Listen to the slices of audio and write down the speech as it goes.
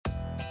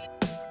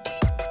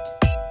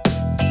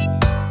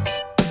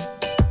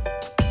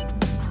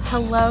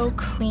Hello,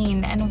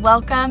 Queen, and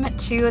welcome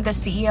to the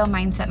CEO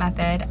Mindset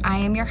Method. I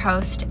am your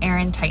host,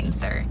 Erin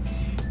Titanser.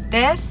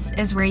 This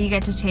is where you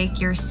get to take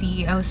your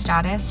CEO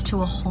status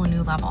to a whole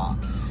new level.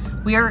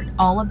 We are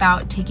all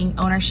about taking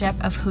ownership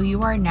of who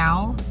you are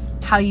now,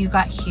 how you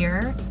got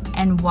here,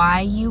 and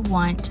why you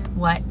want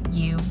what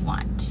you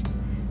want.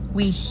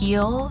 We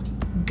heal,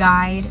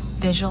 guide,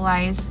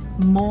 visualize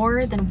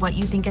more than what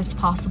you think is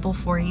possible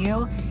for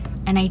you,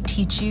 and I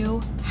teach you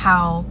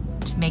how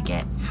to make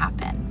it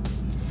happen.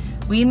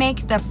 We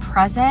make the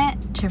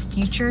present to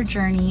future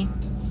journey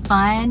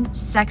fun,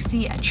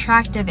 sexy,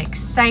 attractive,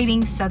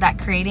 exciting, so that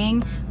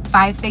creating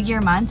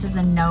 5-figure months is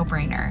a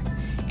no-brainer.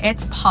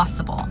 It's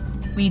possible.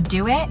 We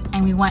do it,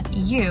 and we want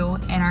you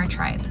in our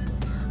tribe.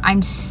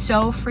 I'm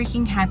so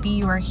freaking happy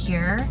you are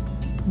here.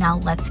 Now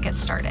let's get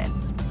started.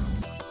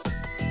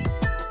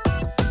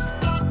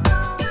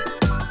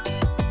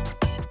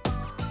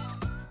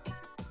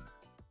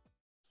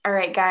 All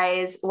right,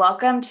 guys,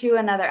 welcome to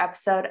another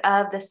episode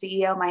of the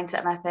CEO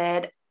Mindset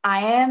Method.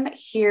 I am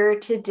here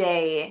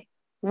today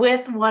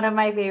with one of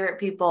my favorite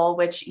people,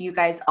 which you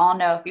guys all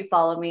know if you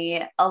follow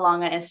me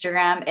along on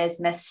Instagram, is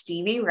Miss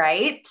Stevie,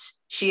 Wright.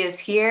 She is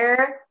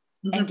here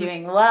and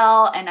doing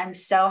well, and I'm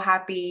so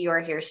happy you're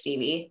here,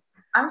 Stevie.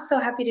 I'm so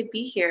happy to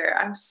be here.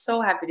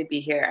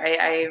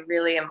 I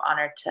really am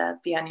honored to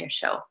be on your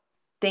show.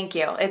 Thank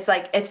you.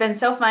 It's been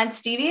so fun.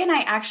 Stevie and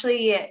I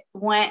actually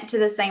went to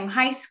the same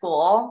high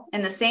school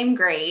in the same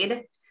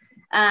grade,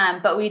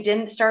 but we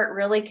didn't start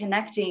really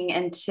connecting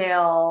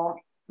until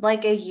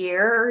like a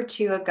year or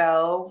two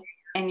ago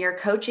in your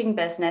coaching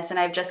business. And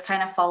I've just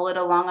kind of followed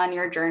along on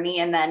your journey.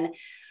 And then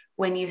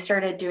when you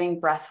started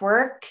doing breath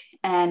work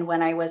and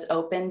when I was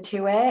open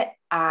to it,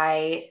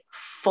 I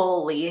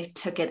fully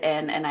took it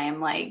in, and I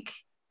am like,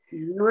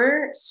 you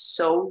were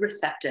so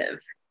receptive.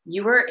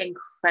 You were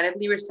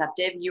incredibly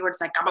receptive. You were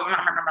just like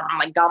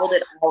gobbled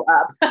it all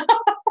up. It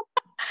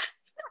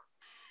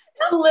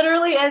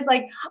literally is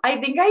like, I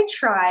think I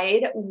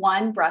tried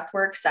one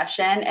breathwork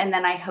session and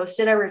then I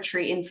hosted a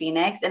retreat in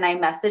Phoenix, and I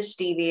messaged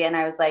Stevie and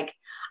I was like,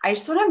 I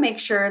just want to make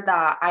sure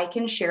that I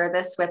can share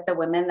this with the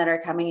women that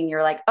are coming. And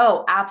you're like,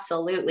 oh,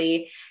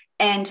 absolutely.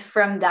 And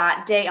from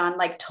that day on,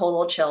 like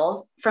total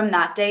chills. From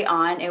that day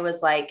on, it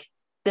was like,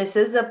 this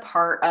is a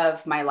part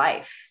of my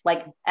life.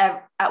 Like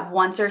at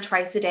once or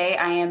twice a day,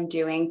 I am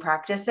doing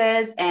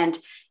practices, and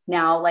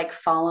now like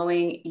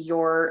following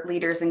your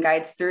leaders and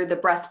guides through the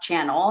breath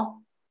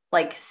channel,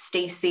 like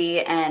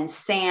Stacy and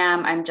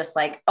Sam. I'm just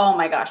like, oh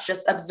my gosh,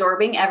 just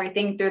absorbing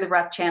everything through the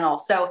breath channel.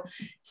 So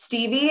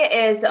Stevie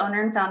is the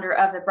owner and founder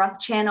of the breath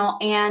channel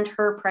and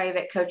her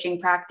private coaching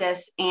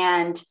practice,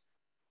 and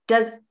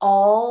does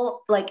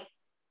all like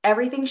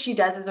everything she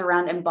does is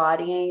around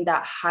embodying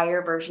that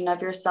higher version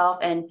of yourself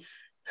and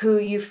who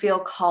you feel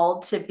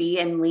called to be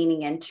and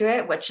leaning into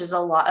it, which is a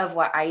lot of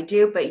what I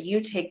do. But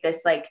you take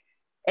this, like,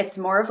 it's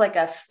more of like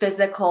a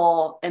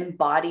physical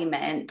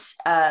embodiment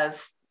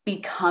of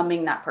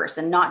becoming that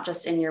person, not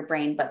just in your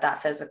brain, but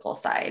that physical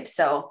side.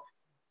 So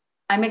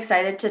I'm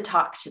excited to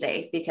talk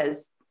today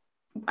because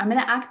I'm going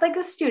to act like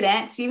a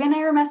student. Steve and I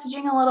were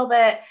messaging a little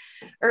bit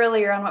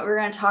earlier on what we were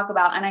going to talk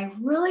about. And I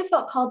really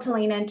felt called to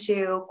lean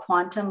into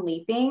quantum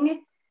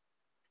leaping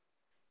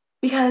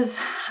because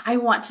I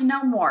want to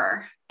know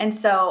more. And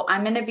so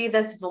I'm going to be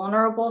this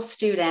vulnerable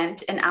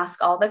student and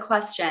ask all the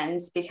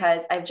questions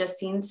because I've just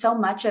seen so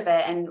much of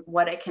it and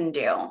what it can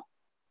do.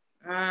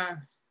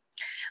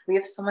 We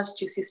have so much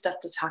juicy stuff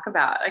to talk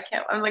about.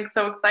 I'm like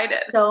so excited.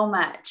 So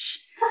much.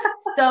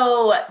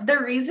 So the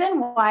reason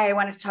why I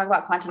wanted to talk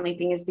about quantum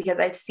leaping is because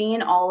I've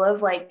seen all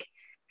of like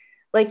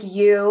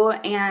you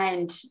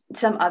and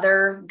some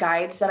other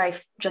guides that I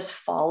just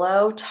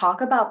follow talk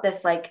about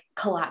this like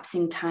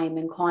collapsing time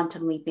and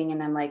quantum leaping.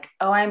 And I'm like,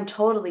 oh, I'm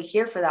totally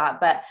here for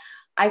that. But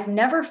I've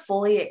never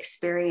fully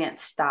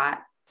experienced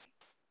that.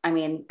 I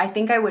mean, I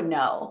think I would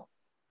know,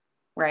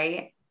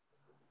 right?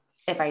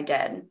 If I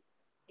did.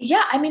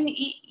 Yeah. I mean,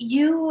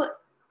 you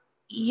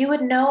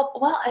would know,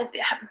 well, let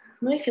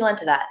me feel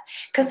into that.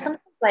 Cause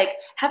sometimes like,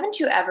 haven't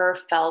you ever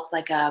felt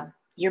like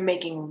you're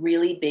making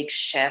really big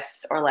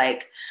shifts, or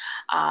like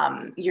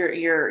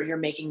you're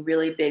making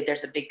really big,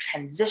 there's a big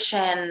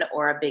transition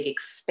or a big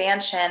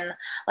expansion,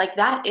 like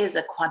that is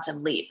a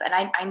quantum leap. And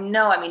I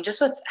know, I mean, just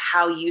with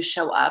how you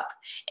show up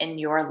in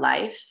your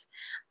life,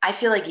 I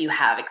feel like you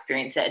have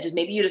experienced it. Just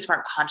maybe you just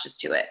weren't conscious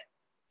to it.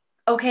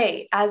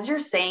 Okay. As you're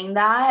saying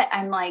that,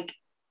 I'm like,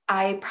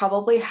 I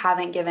probably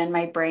haven't given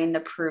my brain the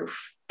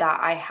proof that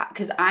I have,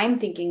 because I'm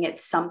thinking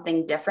it's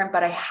something different,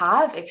 but I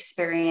have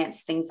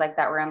experienced things like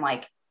that where I'm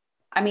like,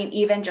 I mean,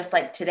 even just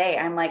like today,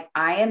 I'm like,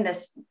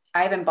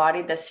 I've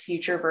embodied this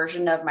future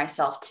version of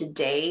myself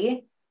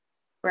today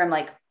where I'm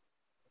like,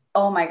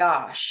 oh my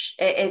gosh,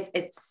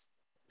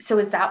 so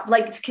is that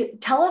like,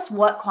 tell us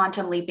what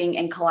quantum leaping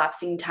and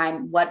collapsing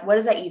time, what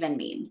does that even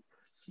mean?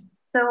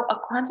 So a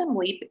quantum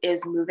leap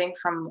is moving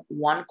from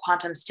one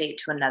quantum state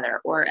to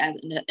another, or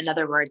in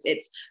other words,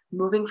 it's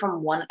moving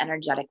from one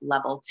energetic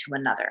level to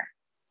another.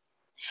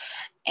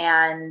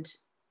 And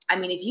I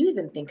mean, if you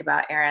even think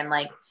about, Erin,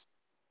 like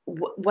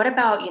what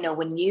about,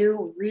 when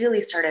you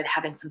really started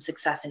having some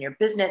success in your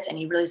business and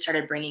you really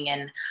started bringing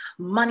in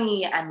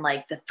money and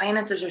like the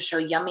finances are so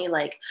yummy,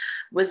 like,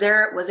 was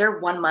there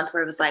 1 month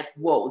where it was like,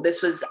 whoa,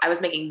 I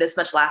was making this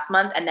much last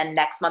month, and then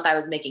next month I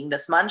was making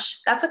this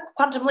much? That's a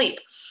quantum leap.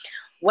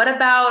 What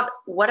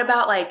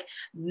about like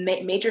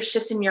major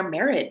shifts in your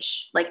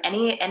marriage? Like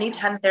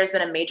anytime there's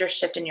been a major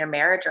shift in your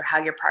marriage or how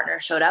your partner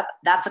showed up,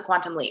 that's a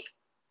quantum leap.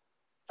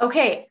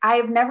 Okay.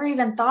 I've never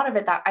even thought of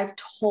it that I've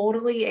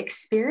totally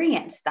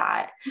experienced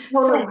that.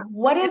 Totally. So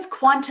what is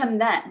quantum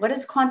then? What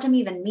does quantum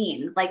even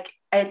mean? Like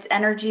it's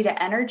energy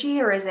to energy,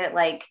 or is it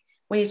like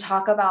when you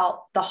talk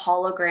about the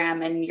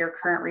hologram and your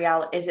current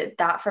reality, is it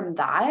that from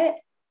that?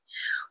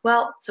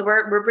 Well, so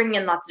we're bringing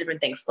in lots of different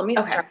things. Let me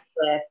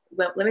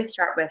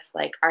start with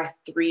like our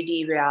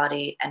 3D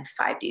reality and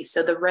 5D.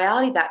 So the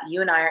reality that you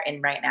and I are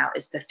in right now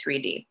is the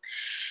 3D.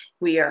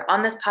 We are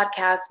on this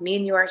podcast. Me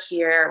and you are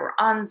here.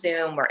 We're on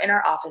Zoom. We're in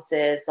our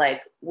offices.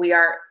 Like we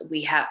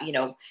have,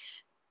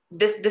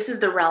 this is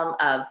the realm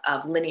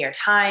of linear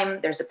time.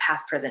 There's a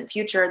past, present,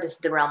 future. This is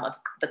the realm of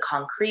the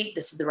concrete.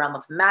 This is the realm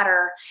of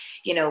matter.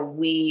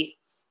 We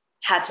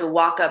had to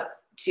walk up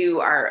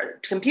to our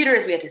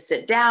computers. We had to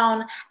sit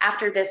down.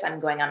 After this, I'm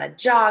going on a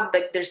jog.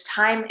 Like there's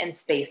time and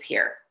space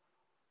here.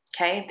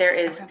 Okay. There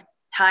is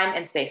time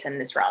and space in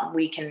this realm.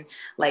 We can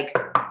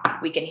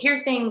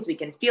hear things. We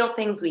can feel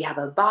things. We have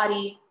a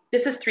body.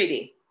 This is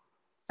 3D.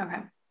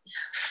 Okay.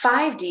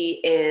 5D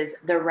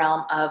is the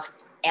realm of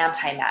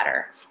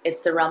antimatter.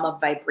 It's the realm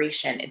of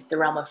vibration. It's the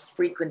realm of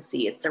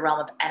frequency. It's the realm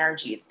of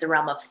energy. It's the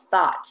realm of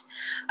thought.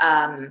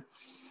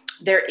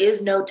 There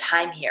is no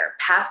time here.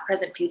 Past,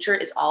 present, future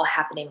is all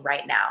happening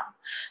right now.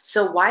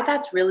 So why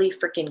that's really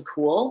freaking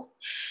cool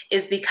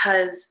is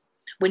because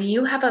when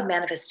you have a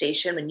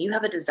manifestation, when you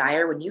have a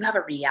desire, when you have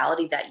a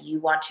reality that you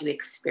want to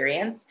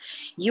experience,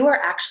 you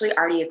are actually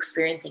already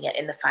experiencing it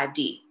in the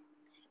 5D.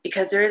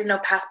 Because there is no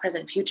past,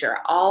 present, future.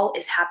 All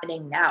is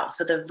happening now.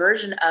 So the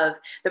version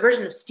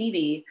of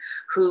Stevie,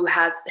 who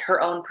has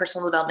her own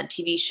personal development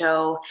TV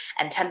show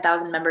and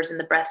 10,000 members in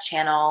the Breath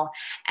channel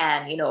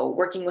and,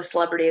 working with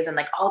celebrities and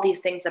like all these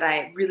things that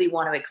I really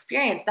want to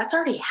experience, that's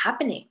already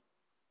happening.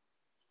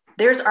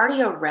 There's already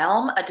a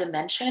realm, a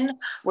dimension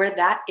where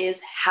that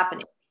is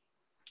happening.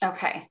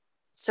 Okay.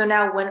 So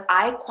now when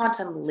I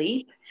quantum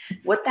leap,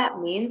 what that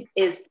means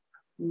is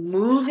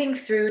moving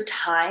through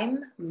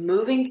time,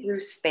 moving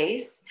through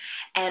space,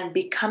 and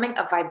becoming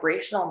a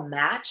vibrational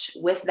match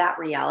with that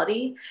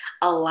reality,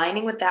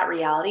 aligning with that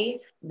reality.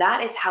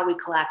 That is how we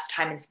collapse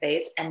time and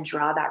space and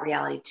draw that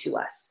reality to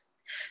us.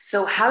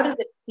 So how does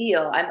it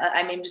feel?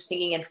 I'm just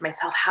thinking in for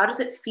myself, how does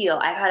it feel?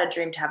 I've had a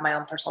dream to have my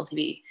own personal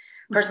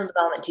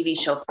development TV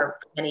show for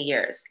many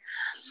years.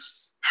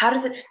 How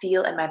does it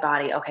feel in my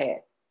body? Okay,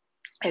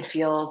 it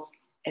feels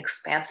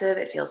expansive.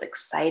 It feels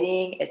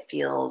exciting. It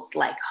feels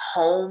like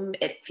home.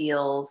 It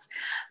feels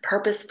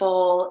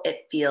purposeful.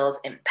 It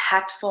feels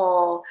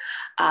impactful.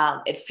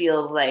 It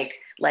feels like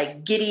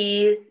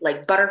giddy,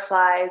 like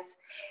butterflies.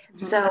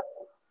 Mm-hmm. So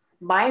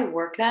my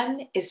work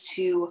then is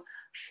to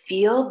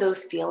feel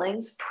those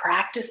feelings,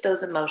 practice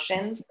those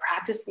emotions,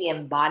 practice the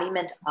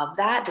embodiment of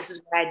that. This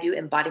is why I do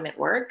embodiment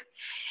work,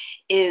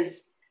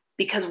 is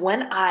because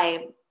when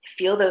I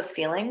feel those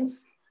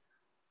feelings,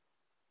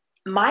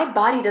 my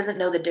body doesn't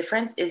know the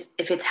difference is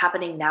if it's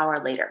happening now or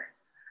later.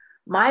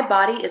 My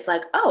body is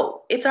like,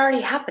 oh, it's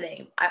already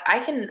happening. I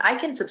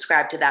can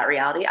subscribe to that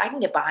reality. I can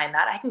get behind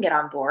that. I can get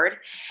on board.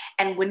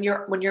 And when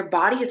your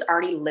body is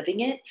already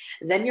living it,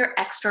 then your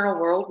external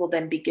world will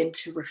then begin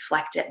to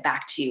reflect it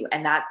back to you.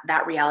 And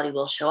that reality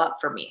will show up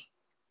for me.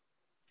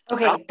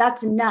 Okay.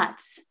 That's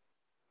nuts.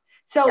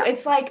 So yeah.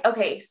 It's like,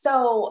 okay,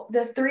 so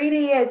the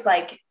 3D is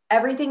like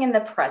everything in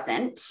the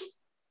present.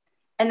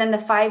 And then the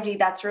 5D,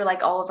 that's where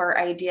like all of our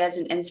ideas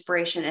and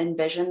inspiration and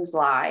visions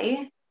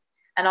lie.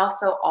 And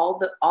also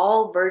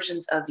all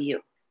versions of you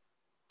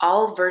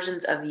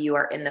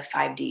are in the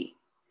 5D.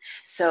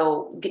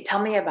 So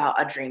tell me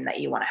about a dream that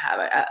you want to have,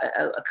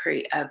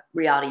 a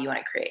reality you want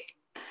to create.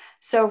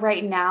 So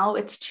right now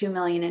it's 2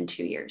 million in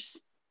 2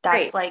 years.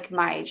 That's Great. Like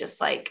my,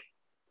 just like,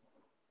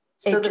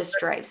 so it just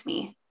drives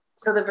me.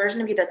 So the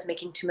version of you that's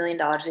making $2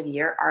 million a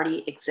year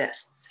already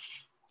exists.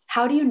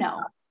 How do you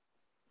know?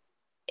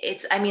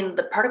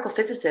 The particle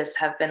physicists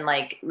have been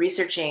like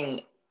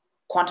researching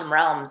quantum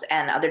realms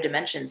and other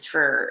dimensions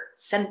for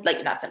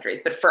not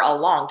centuries, but for a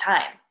long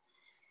time.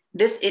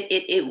 There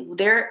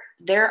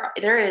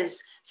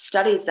is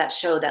studies that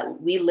show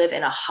that we live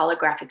in a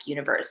holographic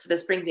universe. So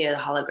this brings me to the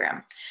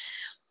hologram.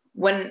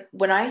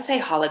 When I say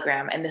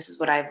hologram, and this is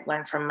what I've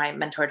learned from my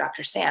mentor,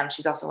 Dr. Sam,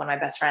 she's also one of my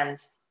best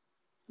friends,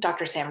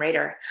 Dr. Sam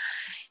Rader.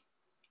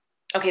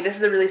 Okay, this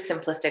is a really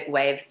simplistic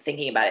way of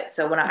thinking about it.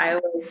 So when I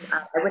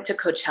went to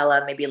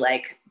Coachella maybe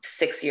like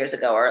 6 years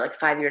ago or like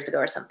 5 years ago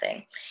or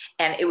something.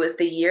 And it was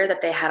the year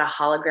that they had a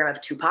hologram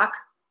of Tupac.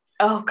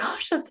 Oh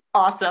gosh, that's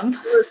awesome.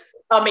 It was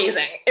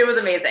amazing. It was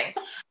amazing.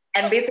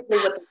 And basically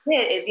what they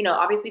did is,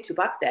 obviously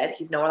Tupac's dead.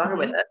 He's no longer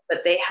with Mhm. us,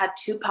 but they had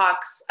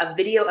a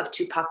video of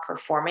Tupac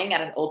performing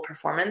at an old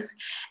performance,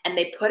 and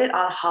they put it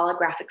on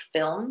holographic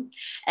film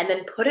and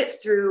then put it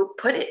through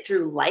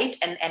light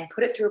and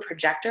put it through a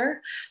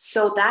projector.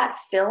 So that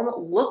film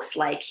looks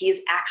like he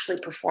is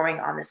actually performing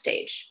on the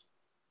stage.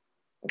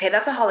 Okay.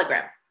 That's a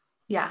hologram.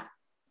 Yeah.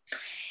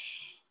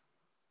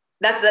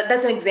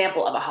 That's an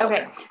example of a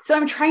hologram. Okay. So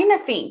I'm trying to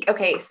think.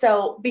 Okay.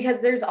 So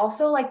because there's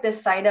also like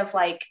this side of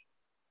like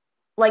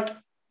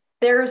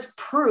there's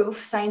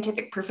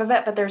scientific proof of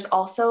it, but there's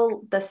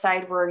also the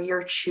side where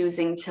you're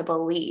choosing to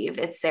believe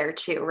it's there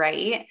too,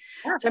 right?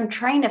 Yeah. So I'm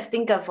trying to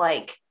think of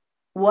like,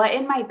 what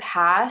in my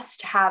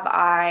past have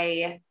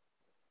I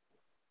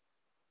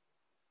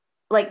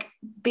like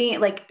being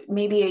like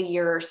maybe a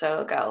year or so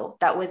ago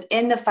that was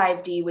in the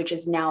 5D, which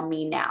is now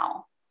me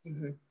now.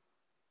 Mm-hmm.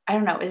 I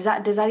don't know. Does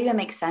that even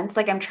make sense?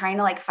 Like I'm trying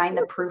to like find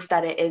the proof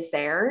that it is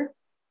there.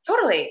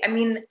 Totally. I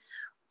mean,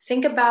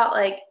 think about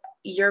like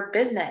your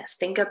business.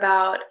 Think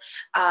about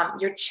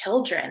your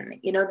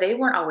children. They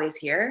weren't always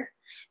here.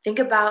 Think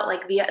about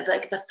like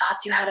the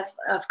thoughts you had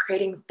of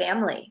creating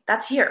family.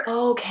 That's here.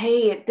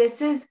 Okay,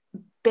 this is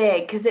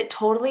big because it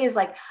totally is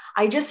like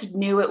I just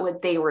knew it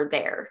would they were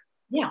there.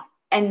 Yeah.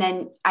 And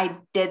then I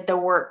did the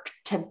work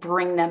to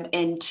bring them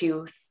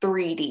into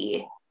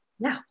 3D.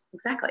 Yeah,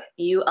 exactly.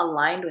 You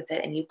aligned with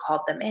it and you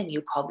called them in.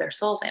 You called their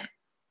souls in.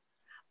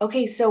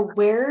 Okay, so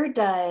where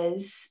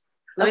does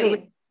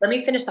Let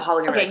me finish the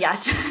hologram. Okay, yeah.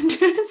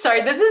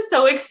 Sorry, this is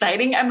so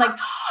exciting. I'm like,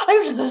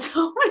 I just have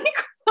so many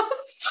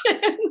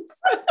questions.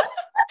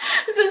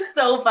 This is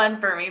so fun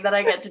for me that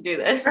I get to do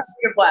this.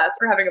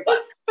 We're having a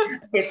blast.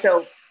 Okay,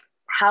 so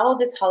how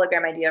this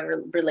hologram idea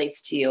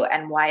relates to you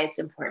and why it's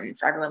important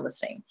for everyone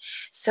listening.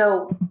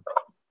 So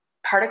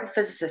particle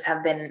physicists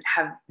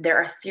there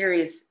are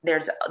theories,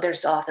 there's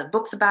lots of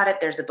books about it.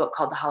 There's a book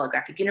called The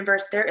Holographic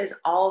Universe. There is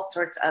all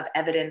sorts of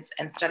evidence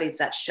and studies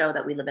that show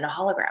that we live in a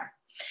hologram.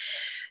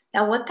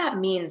 Now, what that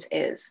means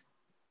is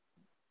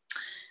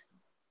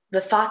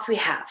the thoughts we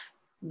have,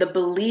 the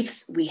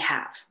beliefs we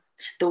have,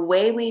 the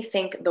way we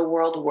think the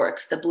world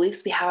works, the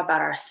beliefs we have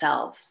about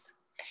ourselves.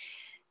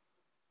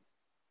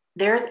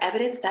 There's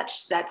evidence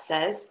that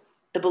says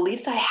the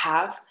beliefs I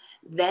have,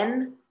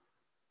 then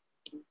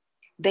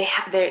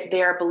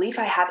they're a belief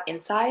I have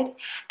inside,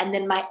 and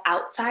then my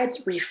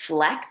outsides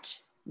reflect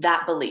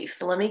that belief.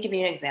 So let me give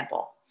you an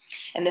example.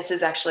 And this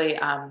is actually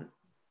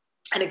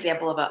an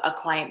example of a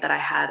client that I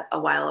had a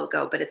while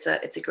ago, but it's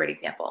a great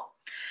example.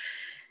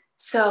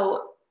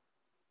 So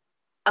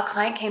a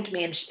client came to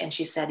me and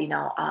she said,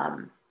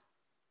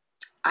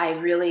 I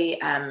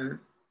really am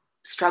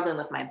struggling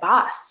with my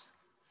boss.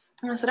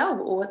 And I said, oh,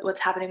 what's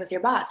happening with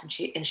your boss? And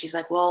she's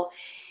like, well,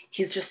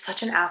 he's just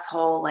such an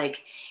asshole.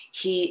 Like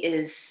he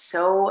is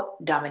so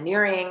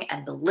domineering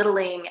and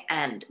belittling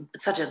and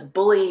such a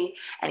bully,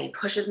 and he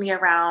pushes me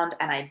around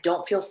and I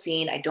don't feel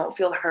seen. I don't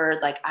feel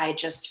heard. Like I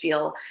just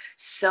feel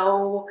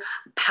so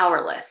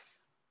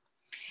powerless.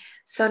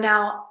 So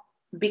now,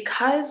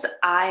 because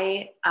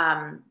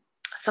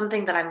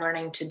something that I'm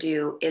learning to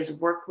do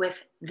is work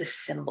with the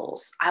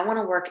symbols. I want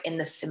to work in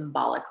the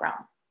symbolic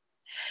realm,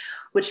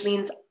 which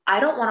means I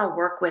don't want to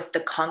work with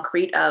the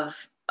concrete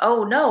of,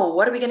 oh no,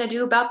 what are we going to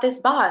do about this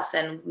boss?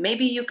 And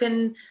maybe you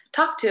can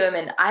talk to him.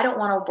 And I don't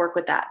want to work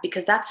with that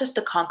because that's just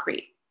the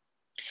concrete.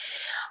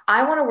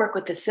 I want to work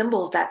with the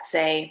symbols that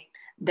say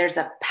there's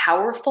a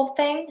powerful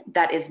thing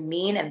that is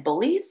mean and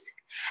bullies,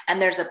 and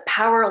there's a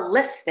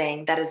powerless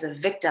thing that is a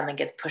victim and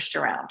gets pushed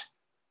around.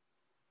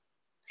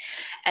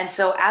 And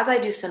so as I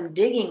do some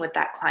digging with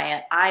that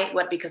client,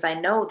 because I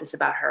know this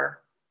about her,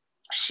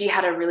 she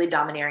had a really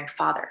domineering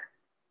father.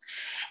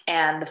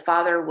 And the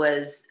father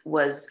was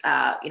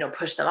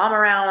pushed the mom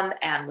around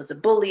and was a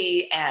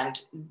bully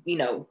and,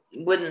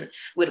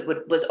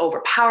 was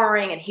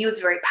overpowering, and he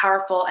was very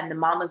powerful. And the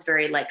mom was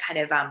very like kind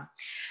of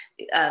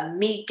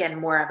meek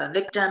and more of a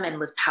victim and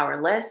was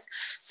powerless.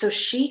 So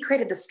she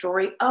created the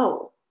story,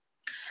 oh,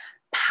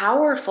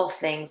 powerful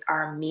things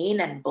are mean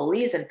and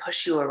bullies and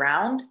push you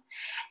around,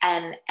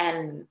 and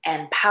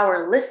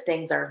powerless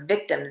things are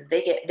victims.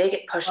 They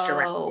get pushed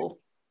around.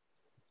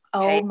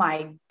 Okay? Oh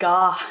my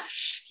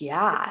gosh.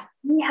 Yeah.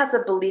 He has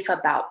a belief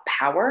about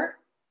power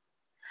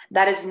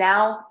that is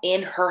now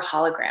in her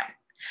hologram.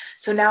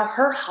 So now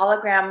her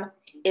hologram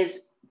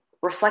is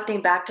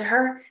reflecting back to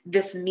her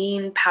this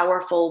mean,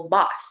 powerful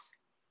boss.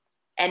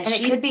 And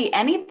it could be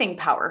anything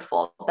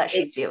powerful that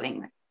she's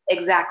viewing.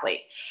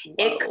 Exactly.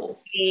 Whoa.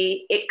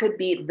 It could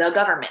be the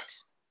government.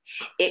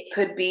 It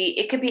could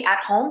be at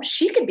home.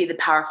 She could be the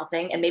powerful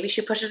thing, and maybe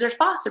she pushes her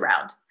boss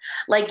around.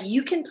 Like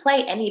you can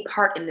play any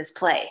part in this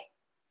play.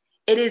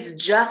 It is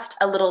just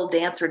a little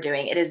dance we're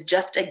doing. It is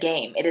just a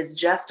game. It is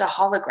just a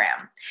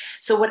hologram.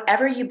 So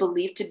whatever you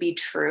believe to be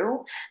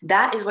true,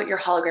 that is what your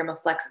hologram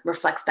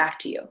reflects back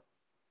to you.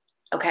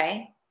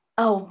 Okay?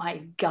 Oh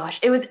my gosh.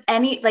 It was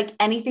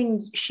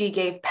anything she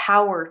gave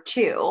power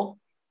to.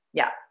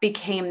 Yeah.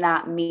 Became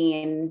that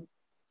mean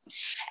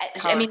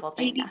I mean, Powerful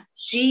thing. Yeah.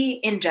 she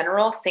in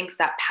general thinks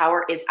that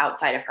power is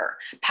outside of her.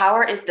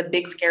 Power is the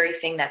big scary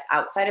thing that's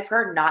outside of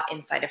her, not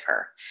inside of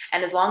her.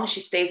 And as long as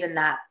she stays in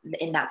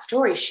that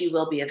story, she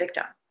will be a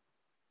victim.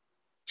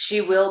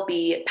 She will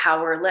be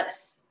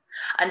powerless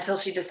until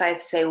she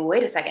decides to say, well,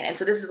 wait a second. And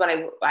so this is what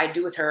I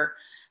do with her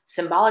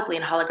symbolically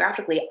and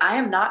holographically. I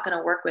am not going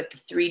to work with the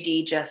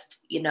 3D,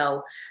 just,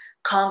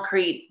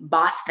 concrete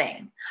boss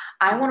thing.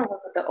 I want to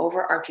work with the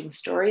overarching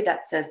story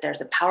that says there's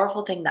a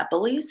powerful thing that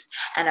bullies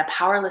and a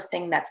powerless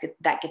thing that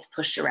gets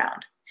pushed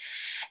around.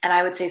 And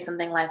I would say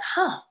something like,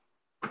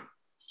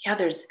 yeah,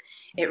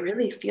 it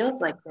really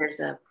feels like there's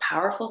a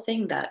powerful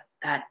thing that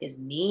is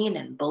mean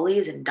and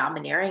bullies and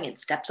domineering and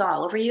steps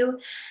all over you.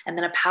 And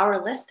then a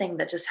powerless thing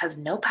that just has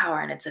no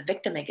power and it's a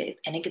victim and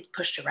it gets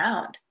pushed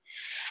around.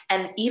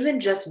 And even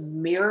just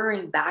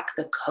mirroring back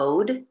the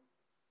code,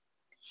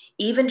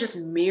 even just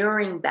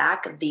mirroring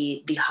back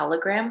the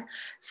hologram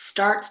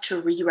starts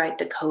to rewrite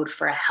the code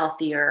for a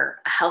healthier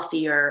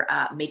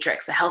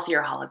matrix, a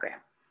healthier hologram.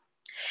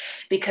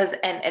 Because,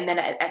 and then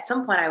at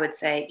some point I would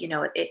say,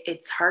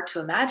 it's hard to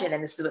imagine,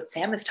 and this is what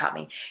Sam has taught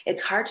me,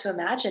 it's hard to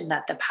imagine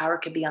that the power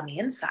could be on the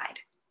inside.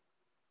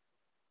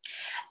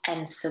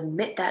 And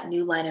submit that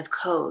new line of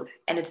code.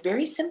 And it's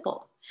very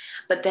simple.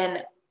 But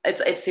then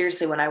it's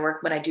seriously, when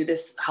I do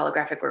this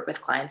holographic work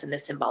with clients and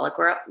this symbolic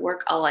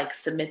work, I'll like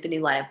submit the new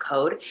line of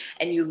code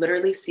and you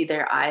literally see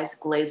their eyes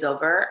glaze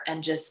over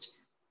and just,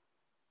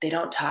 they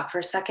don't talk for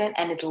a second.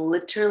 And it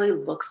literally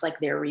looks like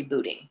they're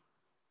rebooting.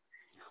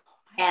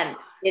 And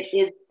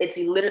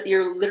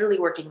you're literally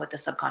working with the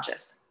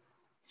subconscious.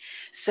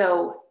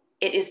 So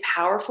it is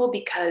powerful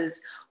because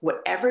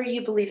whatever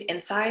you believe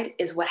inside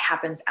is what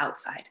happens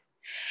outside.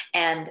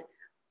 And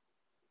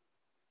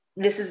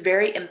this is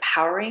very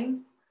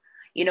empowering.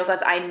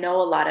 Because I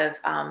know a lot of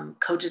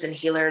coaches and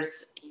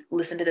healers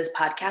listen to this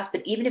podcast,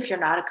 but even if you're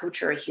not a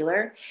coach or a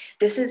healer,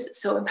 this is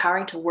so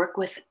empowering to work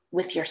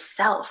with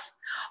yourself.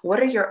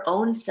 What are your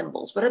own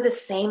symbols? What are the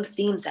same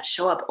themes that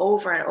show up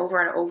over and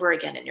over and over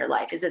again in your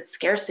life? Is it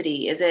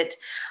scarcity? Is it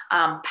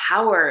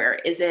power?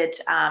 Is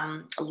it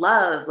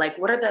love? Like,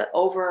 what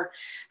are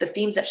the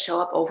themes that show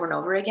up over and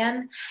over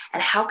again?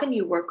 And how can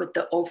you work with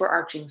the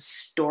overarching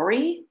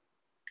story?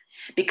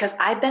 Because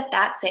I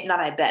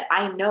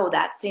know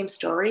that same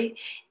story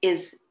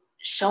is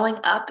showing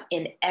up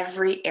in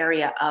every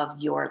area of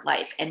your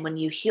life. And when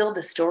you heal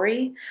the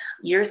story,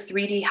 your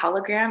 3D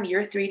hologram,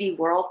 your 3D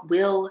world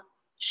will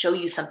show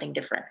you something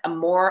different, a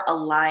more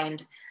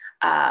aligned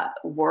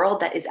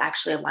world that is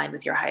actually aligned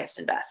with your highest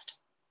and best.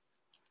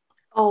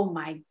 Oh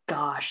my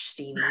gosh,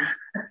 Stevie.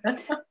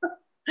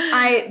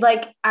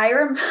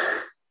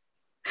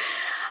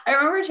 I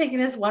remember taking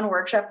this one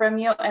workshop from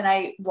you and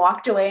I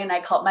walked away and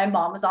I called, my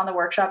mom was on the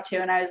workshop too.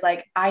 And I was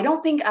like, I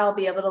don't think I'll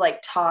be able to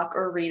like talk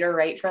or read or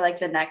write for like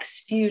the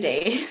next few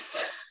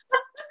days.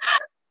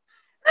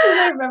 Because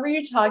I remember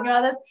you talking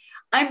about this.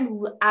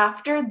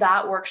 After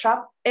that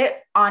workshop,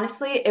 it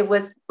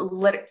was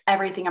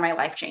everything in my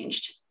life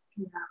changed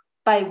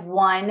by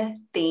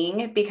one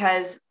thing.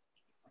 Because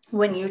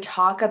when you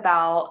talk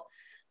about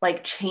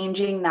like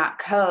changing that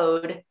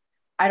code,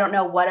 I don't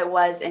know what it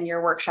was in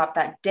your workshop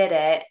that did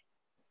it,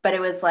 but it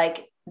was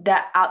like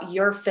that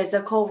your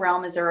physical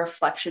realm is a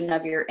reflection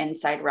of your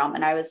inside realm.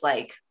 And I was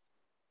like,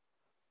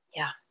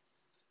 yeah,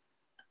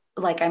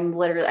 like I'm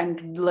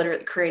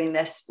literally creating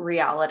this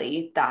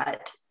reality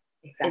that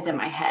is in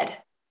my head.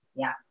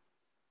 Yeah.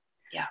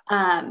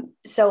 Yeah.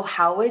 So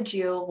how would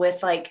you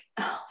with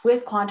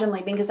quantum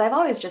leaping, because I've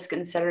always just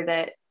considered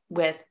it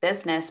with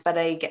business, but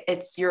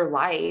it's your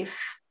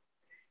life.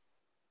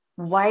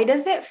 Why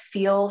does it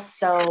feel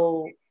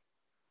so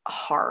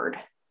hard?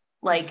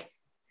 Like,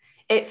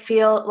 it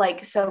feel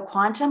like, so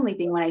quantum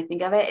leaping, when I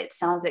think of it, it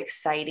sounds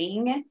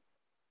exciting.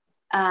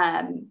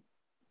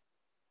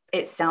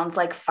 It sounds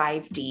like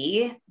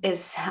 5D. It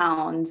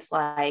sounds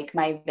like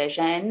my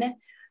vision,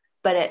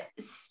 but it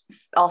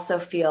also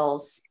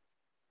feels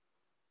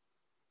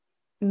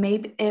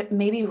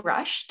maybe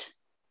rushed.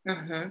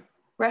 Mm-hmm.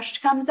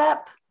 Rushed comes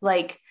up.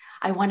 Like,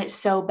 I want it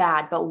so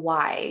bad, but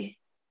why?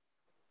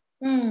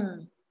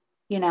 Tell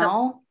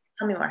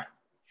me more.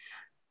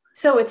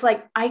 So it's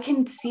like, I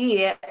can see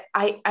it.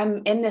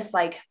 I'm in this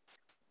like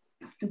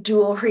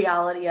dual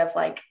reality of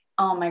like,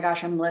 oh my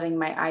gosh, I'm living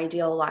my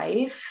ideal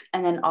life.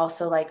 And then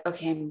also like,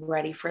 okay, I'm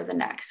ready for the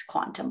next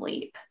quantum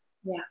leap.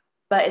 Yeah.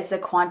 But is the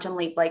quantum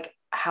leap like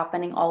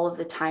happening all of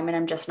the time and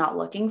I'm just not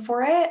looking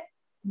for it?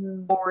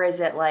 Or is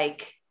it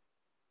like,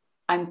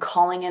 I'm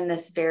calling in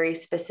this very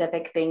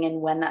specific thing,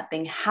 and when that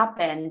thing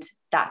happens,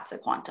 that's a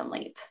quantum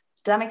leap?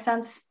 Does that make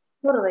sense?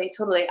 Totally.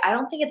 I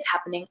don't think it's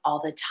happening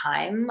all the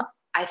time.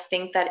 I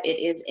think that it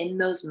is in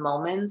those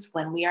moments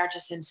when we are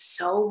just in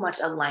so much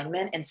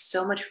alignment and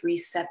so much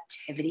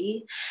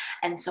receptivity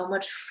and so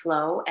much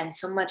flow and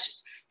so much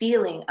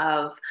feeling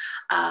of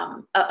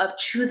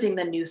choosing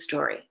the new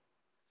story,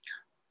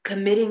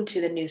 committing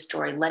to the new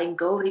story, letting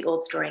go of the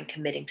old story and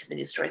committing to the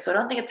new story. So I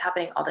don't think it's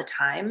happening all the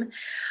time.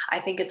 I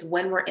think it's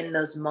when we're in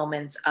those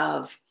moments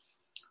of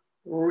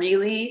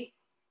really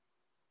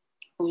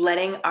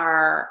letting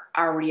our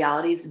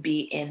realities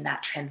be in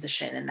that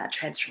transition and that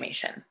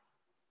transformation.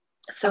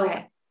 So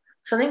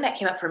something that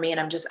came up for me, and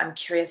I'm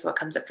curious what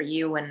comes up for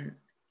you and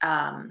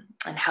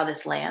how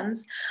this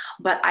lands.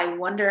 But I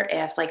wonder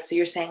if, like, so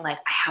you're saying, like,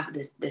 I have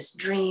this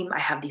dream, I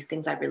have these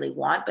things I really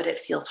want, but it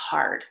feels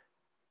hard.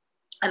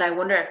 And I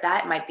wonder if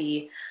that might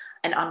be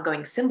an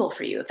ongoing symbol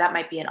for you, if that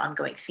might be an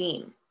ongoing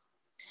theme.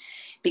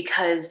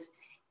 Because,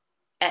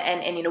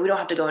 and you know, we don't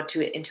have to go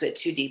into it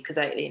too deep, because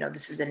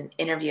this is an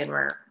interview and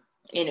we're,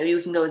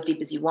 you can go as deep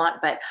as you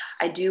want, but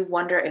I do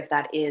wonder if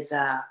that is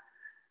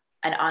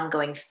an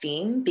ongoing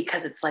theme,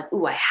 because it's like,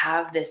 ooh, I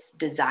have this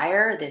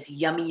desire, this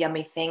yummy,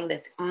 yummy thing,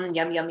 this yum,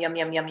 yum, yum, yum,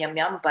 yum, yum,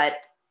 yum, but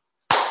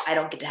I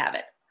don't get to have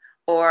it,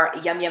 or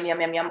yum, yum,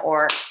 yum, yum, yum,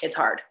 or it's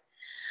hard,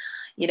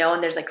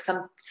 and there's like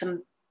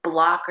some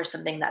block or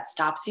something that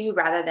stops you,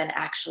 rather than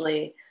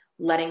actually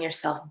letting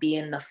yourself be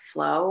in the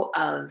flow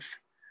of,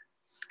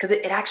 because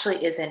it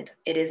actually isn't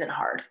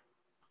hard.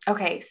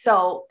 Okay.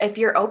 So if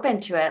you're open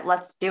to it,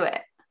 let's do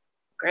it.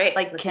 Great.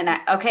 Like,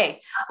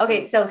 okay.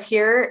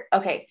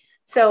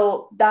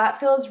 So that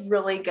feels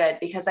really good,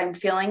 because I'm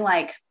feeling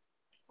like,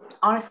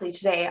 honestly,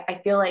 today, I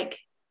feel like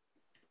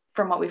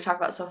from what we've talked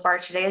about so far,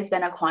 today has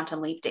been a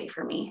quantum leap day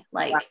for me.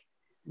 Like,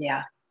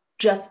 yeah,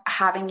 just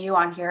having you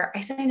on here. I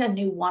signed a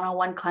new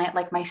one-on-one client,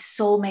 like my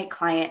soulmate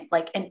client,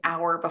 like an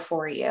hour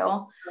before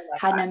you.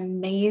 Had an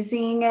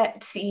amazing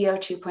CEO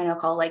 2.0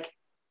 call, like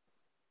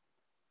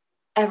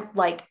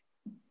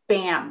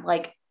bam,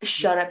 like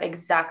showed up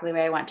exactly the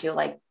way I want to,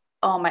 like,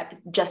 oh my,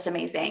 just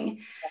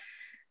amazing.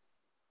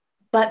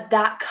 But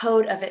that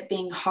code of it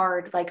being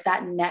hard, like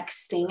that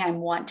next thing I'm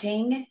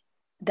wanting,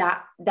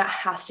 that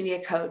has to be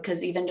a code.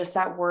 Cause even just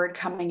that word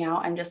coming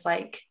out, I'm just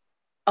like,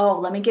 oh,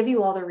 let me give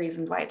you all the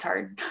reasons why it's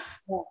hard.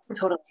 Yeah,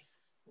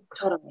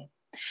 totally.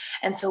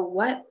 And so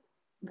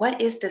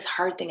what is this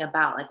hard thing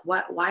about? Like,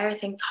 why are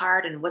things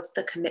hard, and what's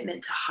the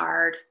commitment to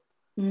hard?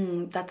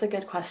 That's a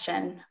good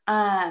question.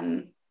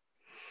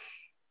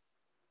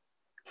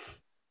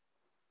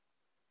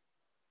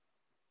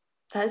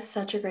 That is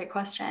such a great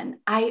question.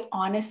 I'm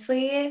going to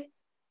say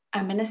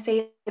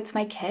it's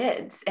my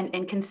kids and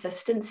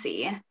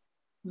inconsistency.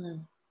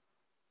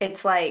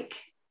 It's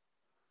like,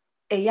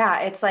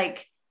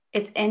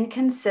 it's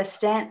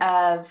inconsistent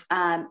of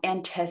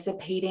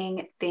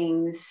anticipating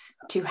things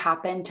to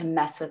happen to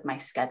mess with my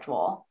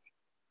schedule.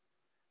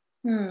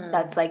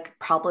 That's like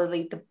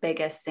probably the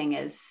biggest thing.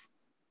 Is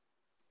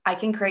I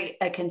can create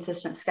a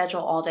consistent schedule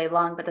all day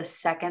long, but the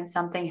second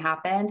something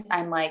happens,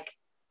 I'm like,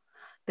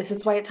 this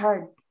is why it's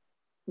hard.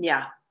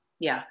 Yeah.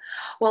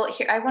 Well,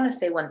 here, I want to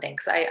say one thing,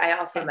 because I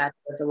also imagine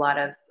there's a lot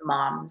of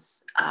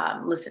moms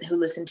who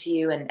listen to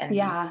you, and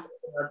yeah,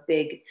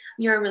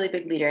 you're a really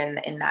big leader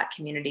in that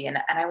community. And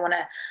I want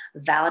to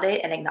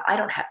validate and acknowledge, I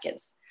don't have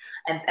kids,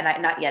 and I,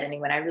 not yet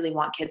anyway. I really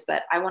want kids,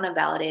 but I want to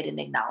validate and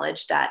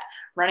acknowledge that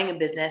running a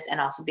business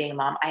and also being a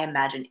mom, I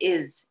imagine,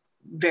 is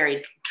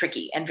very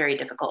tricky and very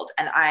difficult.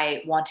 And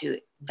I want to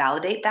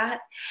validate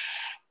that.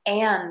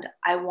 And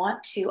I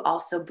want to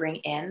also bring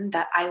in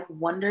that I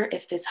wonder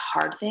if this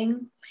hard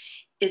thing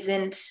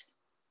isn't,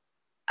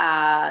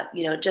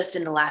 just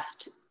in the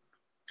last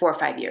 4 or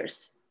 5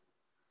 years.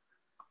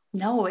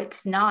 No,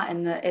 it's not.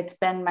 And it's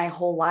been my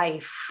whole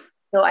life.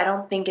 So I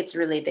don't think it's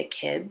really the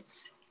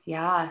kids.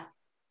 Yeah.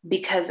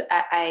 Because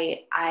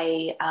I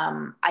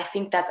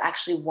think that's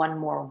actually one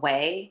more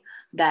way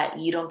that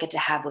you don't get to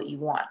have what you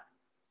want.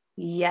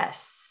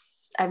 Yes.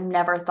 I've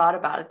never thought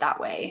about it that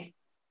way.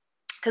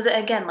 Because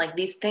again, like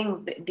these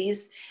things,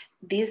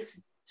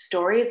 these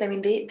stories, I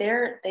mean,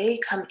 they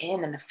come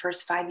in the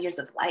first 5 years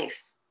of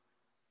life.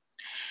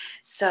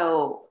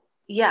 So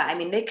yeah, I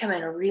mean, they come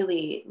in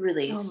really,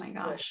 really, oh my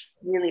gosh,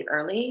 really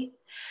early.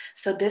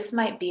 So this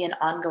might be an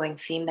ongoing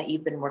theme that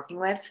you've been working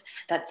with,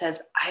 that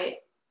says, I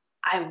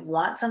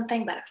want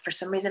something, but for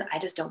some reason, I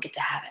just don't get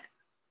to have it.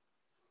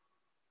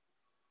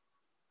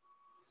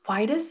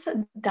 Why does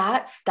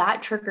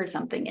that triggered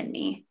something in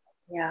me?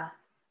 Yeah.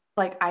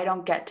 Like, I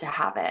don't get to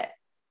have it.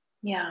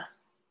 Yeah.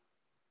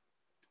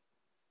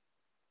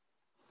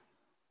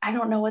 I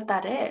don't know what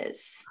that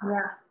is.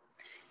 Yeah.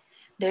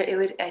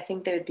 I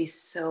think that would be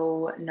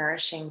so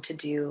nourishing to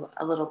do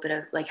a little bit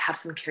of, like, have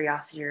some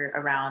curiosity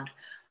around,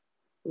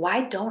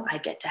 why don't I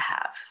get to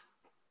have?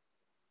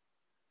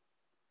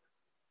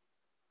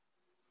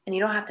 And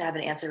you don't have to have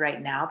an answer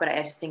right now, but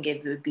I just think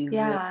it would be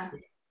really,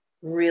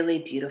 really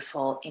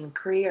beautiful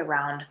inquiry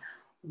around,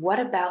 what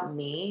about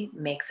me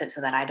makes it so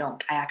that I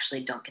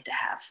actually don't get to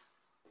have?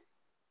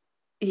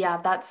 Yeah,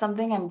 that's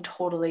something I'm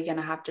totally going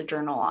to have to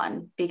journal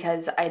on,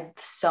 because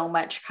so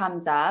much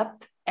comes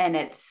up, and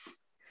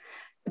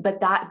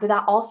but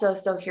that also,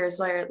 so here's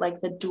where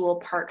like the dual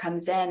part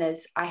comes in,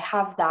 is I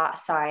have that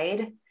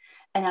side,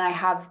 and then I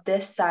have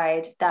this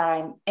side that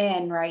I'm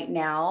in right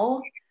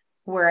now,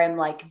 where I'm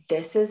like,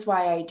 this is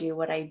why I do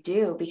what I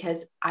do,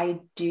 because I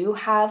do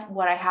have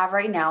what I have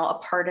right now. A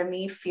part of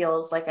me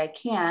feels like I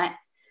can't,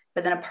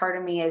 but then a part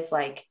of me is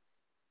like,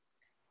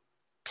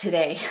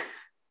 today.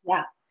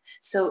 Yeah.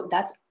 So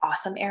that's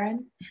awesome,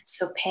 Erin.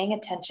 So paying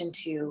attention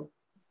to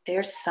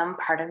there's some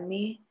part of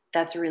me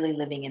that's really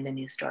living in the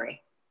new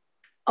story.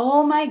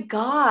 Oh my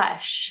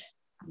gosh.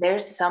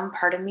 There's some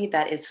part of me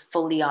that is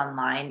fully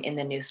online in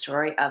the new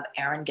story of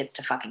Aaron gets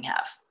to fucking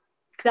have.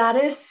 That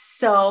is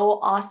so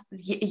awesome.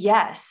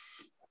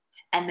 Yes.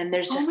 And then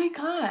there's Oh just, my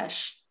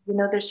gosh.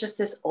 there's just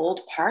this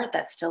old part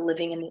that's still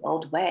living in the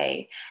old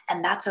way.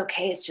 And that's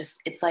okay. It's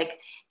just, it's like,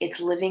 it's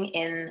living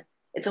in,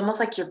 it's almost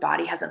like your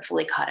body hasn't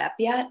fully caught up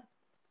yet.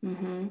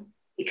 Mm-hmm.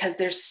 Because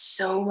there's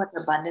so much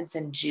abundance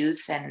and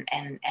juice and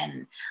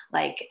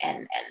like,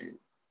 and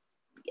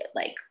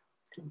like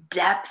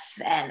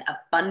depth and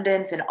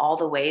abundance in all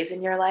the ways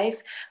in your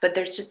life. But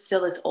there's just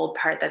still this old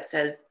part that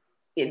says,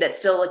 that's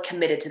still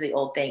committed to the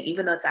old thing,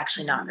 even though it's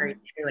actually not very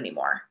true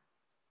anymore.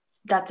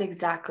 That's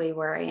exactly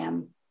where I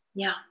am.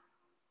 Yeah.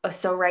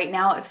 So right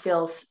now it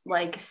feels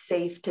like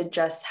safe to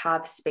just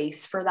have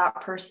space for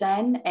that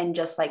person and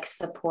just like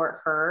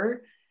support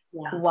her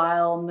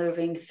while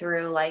moving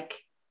through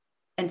like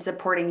and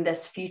supporting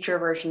this future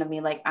version of me.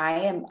 Like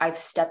I've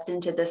stepped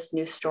into this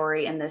new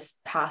story and this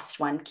past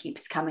one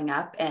keeps coming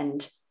up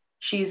and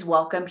she's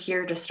welcome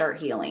here to start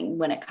healing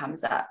when it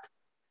comes up.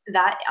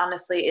 That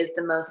honestly is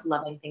the most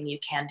loving thing you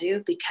can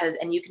do, because,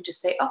 and you can just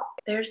say, oh,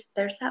 there's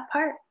that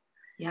part.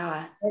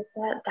 Yeah.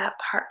 That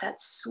part, that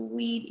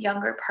sweet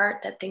younger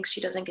part that thinks she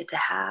doesn't get to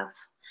have.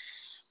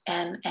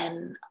 And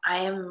I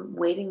am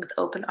waiting with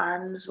open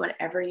arms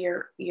whenever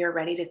you're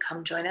ready to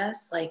come join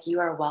us. Like, you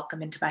are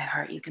welcome into my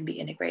heart. You can be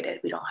integrated.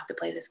 We don't have to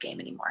play this game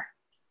anymore.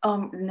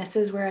 And this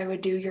is where I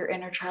would do your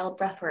inner child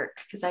breath work,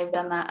 because I've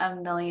done that a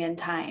million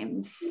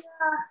times.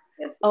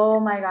 Yeah. Yes. Oh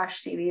my gosh,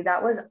 Stevie,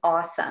 that was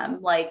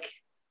awesome. Like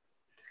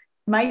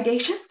my day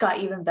just got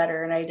even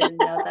better and I didn't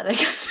know that I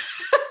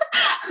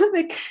could.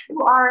 Like,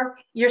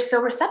 you're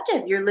so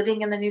receptive. You're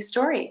living in the new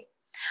story.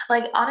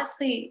 Like,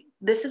 honestly,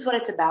 this is what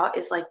it's about,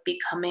 is like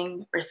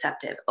becoming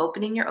receptive,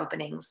 opening your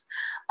openings,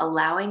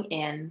 allowing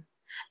in,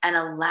 and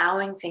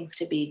allowing things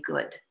to be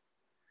good.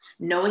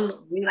 Knowing that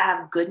you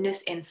have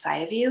goodness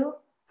inside of you.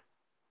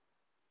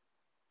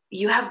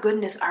 You have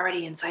goodness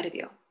already inside of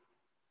you.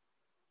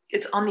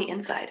 It's on the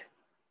inside.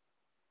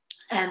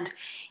 And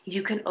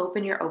you can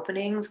open your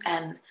openings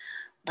and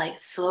like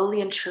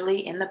slowly and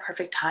truly in the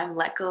perfect time,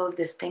 let go of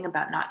this thing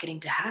about not getting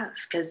to have,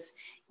 because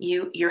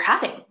you're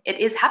having, it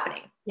is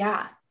happening.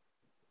 Yeah.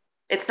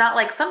 It's not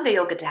like someday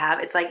you'll get to have,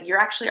 it's like you're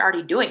actually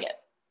already doing it.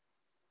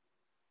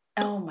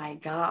 Oh my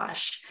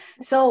gosh.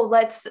 So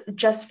let's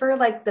just for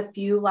like the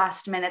few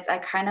last minutes,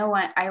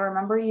 I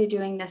remember you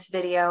doing this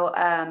video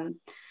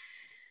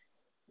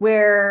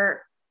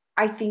where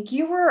I think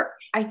you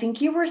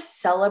were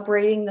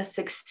celebrating the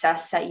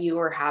success that you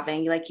were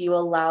having. Like you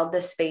allowed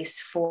the space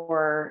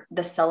for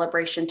the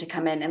celebration to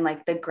come in and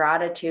like the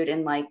gratitude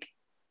and like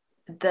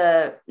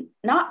the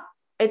not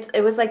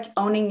it was like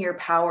owning your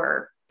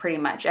power pretty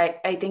much.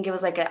 I think it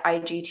was like an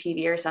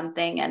IGTV or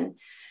something. And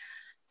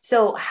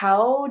so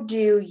what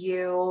do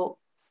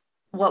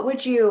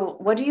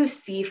you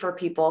see for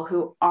people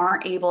who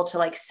aren't able to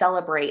like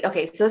celebrate?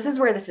 Okay, so this is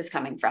where this is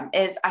coming from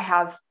is I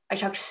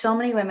talked to so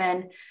many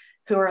women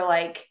who are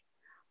like,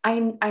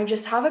 I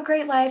just have a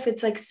great life.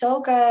 It's like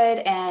so good.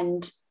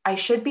 And I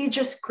should be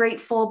just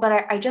grateful, but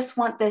I just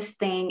want this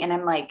thing. And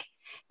I'm like,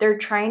 they're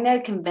trying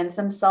to convince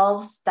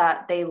themselves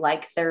that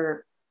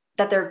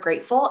that they're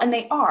grateful, and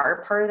they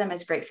are. Part of them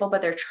is grateful,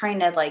 but they're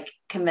trying to like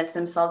convince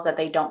themselves that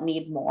they don't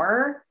need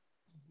more.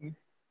 Mm-hmm.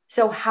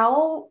 So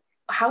how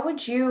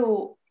would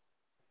you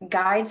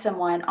guide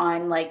someone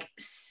on like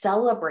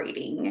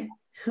celebrating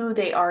who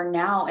they are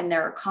now and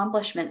their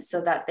accomplishments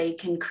so that they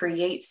can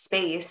create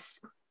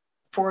space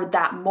for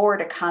that more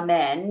to come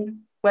in,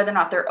 whether or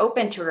not they're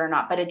open to it or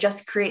not, but it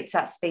just creates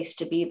that space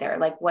to be there.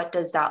 Like, what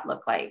does that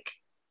look like?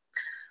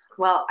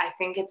 Well, I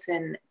think it's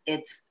an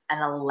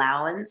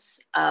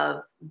allowance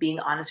of being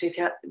honest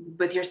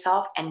with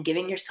yourself and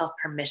giving yourself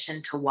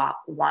permission to want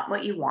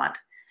what you want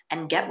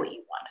and get what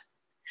you want.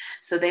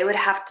 So they would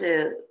have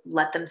to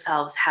let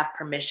themselves have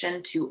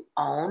permission to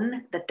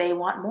own that they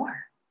want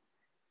more.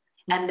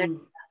 And there's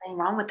nothing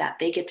wrong with that.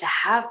 They get to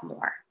have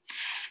more.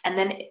 And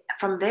then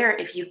from there,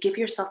 if you give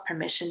yourself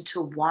permission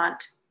to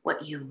want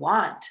what you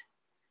want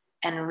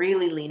and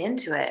really lean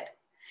into it,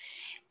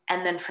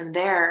 and then from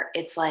there,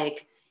 it's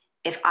like,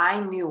 if I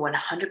knew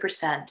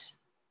 100%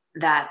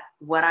 that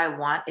what I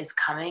want is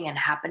coming and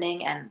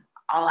happening and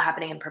all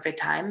happening in perfect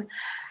time,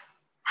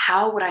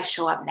 how would I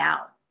show up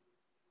now?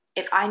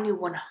 If I knew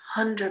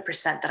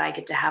 100% that I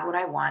get to have what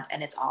I want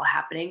and it's all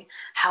happening,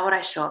 how would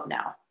I show up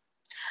now?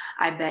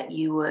 I bet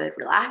you would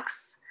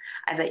relax.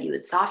 I bet you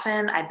would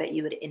soften. I bet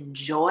you would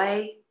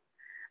enjoy.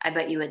 I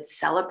bet you would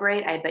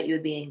celebrate. I bet you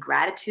would be in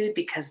gratitude,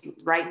 because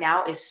right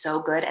now is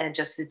so good and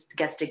it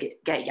gets to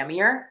get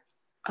yummier.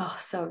 Oh,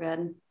 so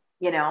good.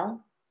 You know?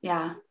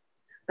 Yeah.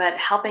 But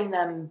helping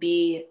them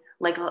be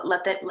like,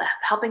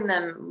 helping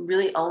them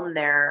really own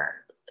their,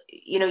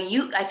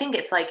 I think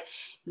it's like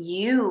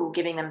you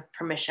giving them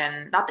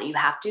permission, not that you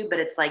have to, but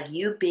it's like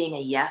you being a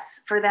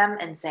yes for them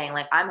and saying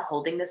like, I'm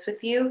holding this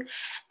with you,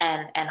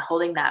 and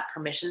holding that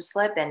permission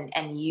slip,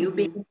 and you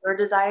being your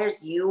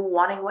desires, you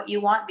wanting what you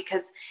want.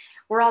 Because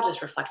we're all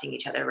just reflecting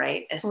each other,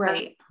 right?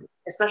 Right.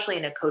 Especially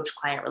in a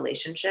coach-client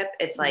relationship.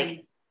 It's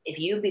like, if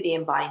you be the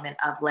embodiment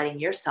of letting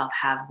yourself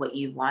have what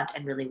you want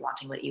and really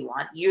wanting what you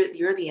want,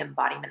 you're the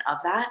embodiment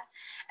of that.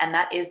 And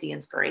that is the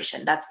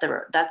inspiration. That's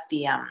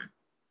the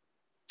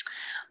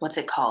what's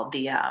it called?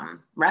 The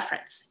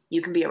reference.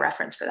 You can be a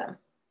reference for them.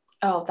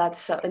 Oh,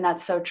 that's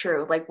so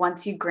true. Like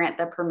once you grant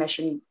the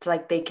permission, it's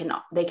like they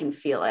can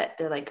feel it.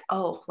 They're like,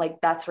 oh,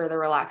 like that's where the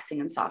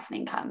relaxing and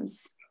softening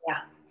comes.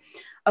 Yeah.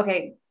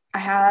 Okay. I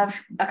have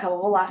a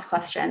couple of last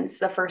questions.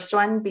 The first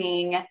one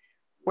being,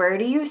 where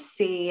do you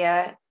see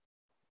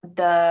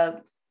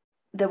the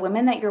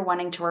women that you're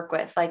wanting to work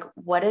with? Like,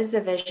 what is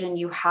the vision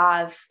you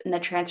have and the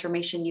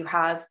transformation you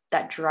have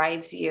that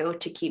drives you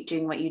to keep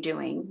doing what you're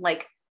doing?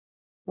 Like,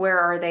 where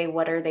are they?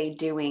 What are they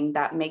doing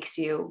that makes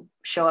you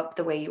show up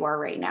the way you are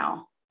right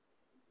now?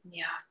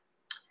 Yeah,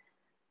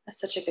 that's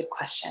such a good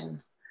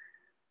question.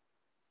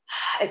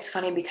 It's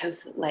funny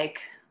because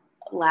like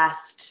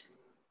last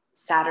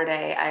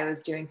Saturday, I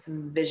was doing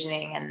some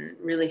visioning and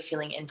really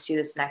feeling into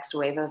this next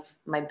wave of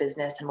my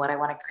business and what I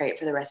want to create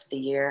for the rest of the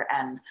year.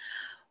 And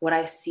what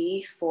I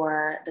see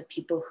for the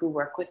people who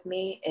work with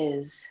me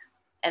is,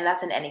 and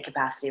that's in any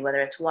capacity,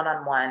 whether it's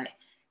one-on-one,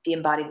 the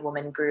embodied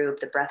woman group,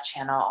 the breath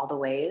channel, all the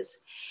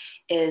ways,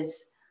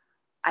 is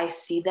I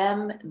see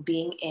them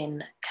being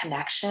in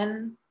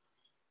connection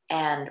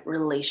and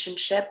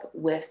relationship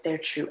with their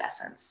true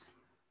essence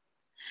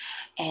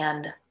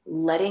and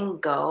letting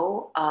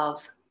go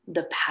of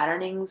the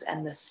patternings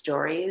and the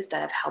stories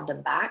that have held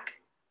them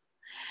back,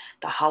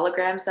 the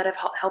holograms that have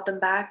held them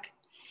back,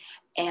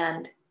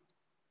 and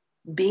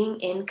being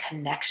in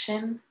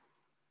connection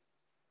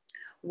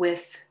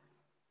with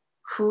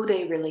who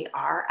they really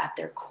are at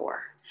their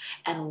core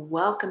and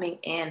welcoming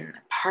in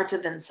parts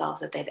of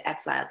themselves that they've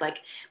exiled.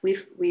 Like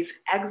we've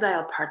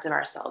exiled parts of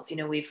ourselves. You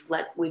know, we've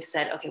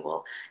said, okay,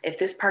 well, if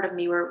this part of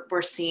me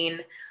were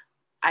seen,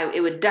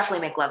 it would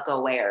definitely make love go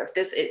away. Or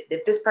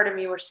if this part of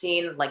me were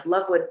seen, like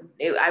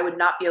I would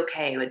not be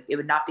okay. It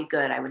would not be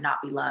good. I would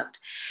not be loved.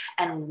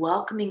 And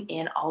welcoming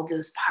in all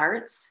those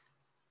parts,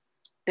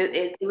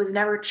 it was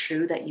never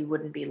true that you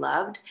wouldn't be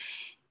loved.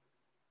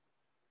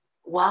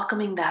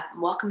 Welcoming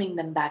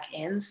them back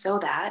in so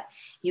that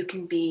you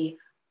can be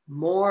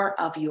more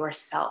of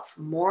yourself,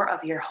 more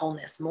of your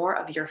wholeness, more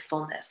of your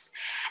fullness.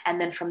 And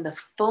then from the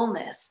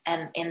fullness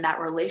and in that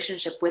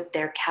relationship with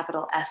their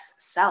capital S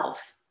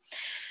self,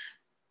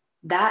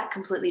 that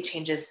completely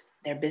changes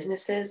their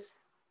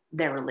businesses,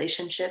 their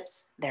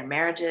relationships, their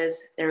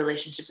marriages, their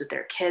relationships with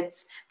their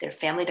kids, their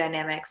family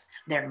dynamics,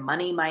 their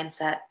money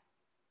mindset.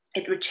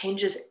 It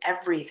changes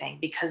everything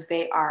because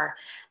they are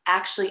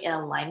actually in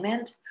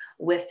alignment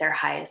with their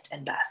highest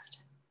and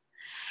best.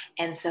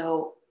 And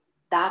so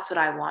that's what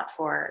I want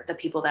for the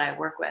people that I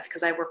work with,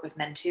 because I work with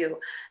men too.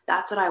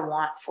 That's what I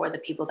want for the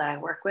people that I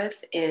work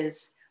with,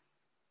 is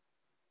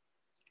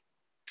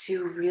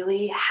to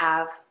really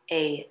have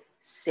a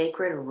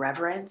sacred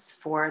reverence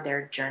for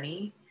their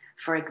journey,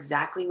 for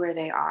exactly where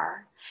they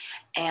are,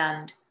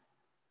 and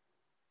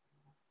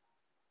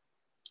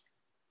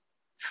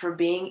for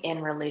being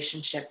in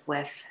relationship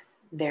with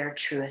their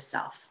truest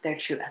self, their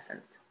true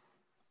essence.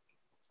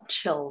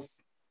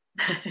 Chills.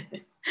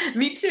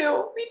 Me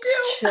too.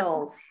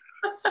 Chills.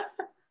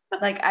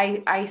 Like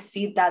I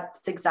see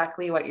that's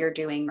exactly what you're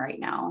doing right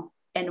now.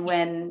 And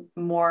when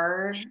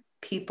more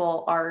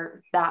people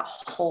are that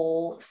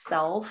whole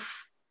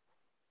self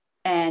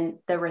and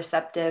the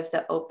receptive,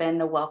 the open,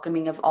 the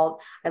welcoming of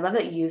all, I love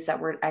that you use that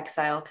word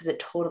exile, because it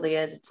totally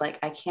is. It's like,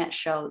 I can't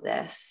show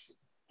this.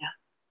 Yeah.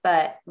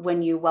 But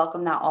when you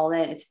welcome that all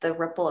in, it's the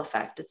ripple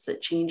effect. It's the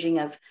changing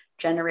of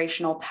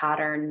generational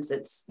patterns.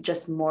 It's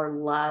just more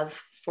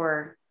love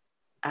for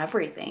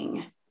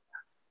everything.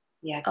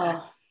 Yeah,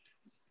 exactly. Oh,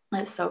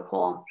 that's so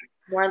cool.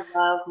 More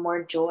love,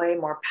 more joy,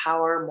 more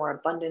power, more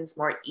abundance,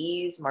 more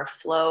ease, more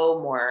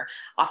flow, more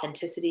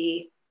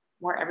authenticity,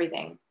 more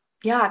everything.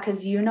 Yeah,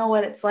 because you know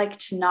what it's like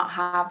to not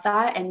have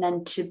that and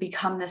then to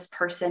become this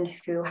person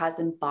who has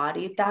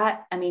embodied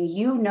that. I mean,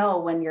 you know,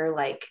 when you're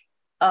like,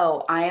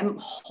 oh, I am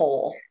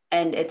whole.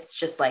 And it's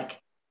just like,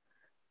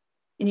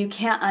 and you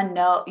can't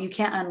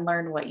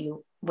unlearn what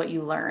you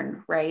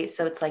learn, right?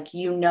 So it's like,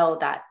 you know,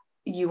 that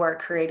you are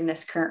creating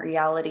this current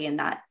reality and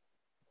that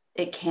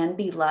it can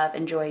be love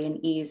and joy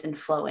and ease and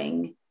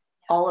flowing,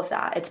 all of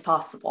that. It's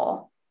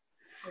possible.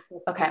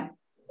 Okay.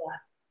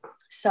 Yeah.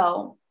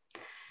 So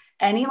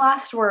any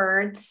last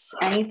words,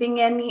 anything,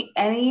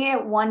 any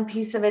one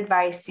piece of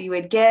advice you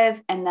would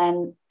give, and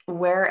then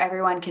where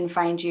everyone can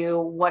find you,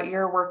 what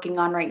you're working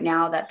on right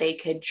now that they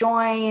could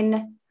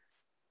join,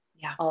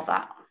 all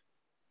that.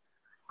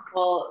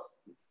 Well,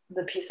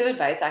 the piece of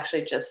advice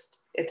actually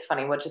it's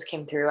funny what just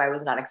came through. I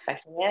was not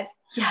expecting it.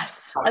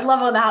 Yes. I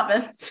love when that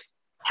happens.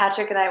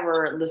 Patrick and I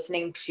were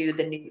listening to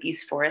the new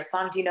East Forest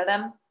song. Do you know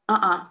them?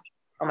 Oh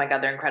my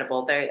God, they're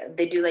incredible.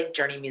 They do like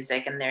journey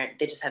music, and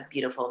they just have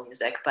beautiful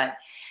music, but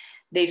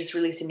they just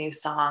released a new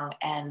song,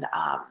 and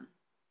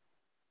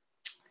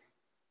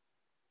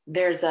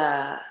there's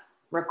a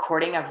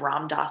recording of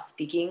Ram Dass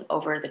speaking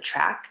over the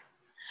track.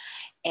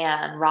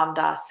 And Ram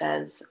Dass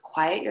says,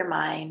 quiet your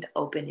mind,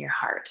 open your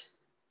heart.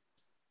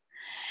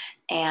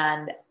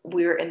 And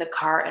we were in the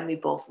car and we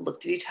both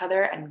looked at each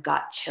other and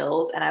got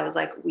chills. And I was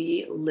like,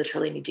 we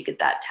literally need to get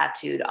that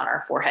tattooed on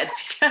our foreheads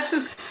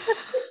because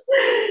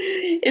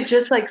it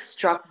just like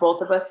struck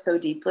both of us so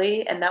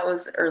deeply. And that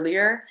was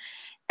earlier.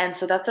 And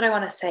so that's what I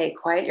want to say.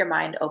 Quiet your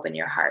mind, open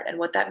your heart. And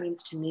what that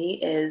means to me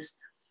is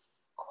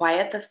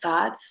quiet the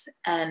thoughts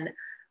and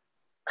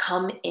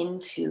come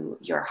into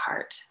your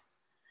heart.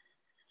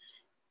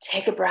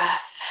 Take a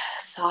breath,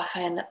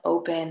 soften,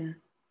 open.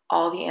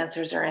 All the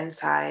answers are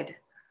inside.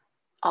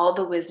 All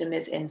the wisdom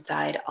is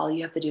inside. All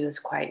you have to do is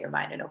quiet your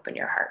mind and open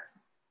your heart.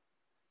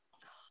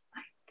 Oh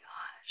my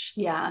gosh.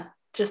 Yeah.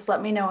 Just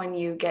let me know when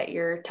you get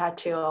your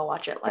tattoo. I'll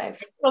watch it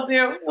live. We'll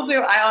do.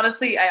 I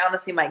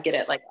honestly might get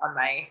it like on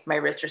my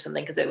wrist or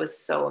something because it was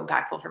so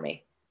impactful for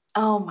me.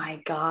 Oh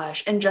my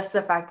gosh. And just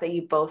the fact that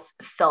you both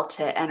felt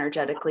it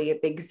energetically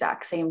at the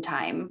exact same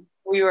time.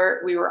 We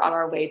were on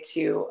our way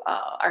to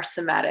our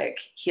somatic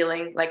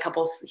healing, like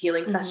couples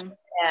healing session.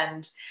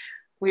 And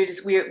we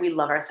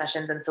love our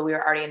sessions. And so we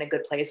were already in a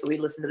good place where we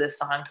listened to this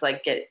song to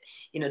like get,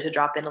 to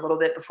drop in a little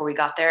bit before we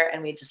got there.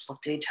 And we just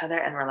looked at each other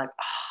and we're like,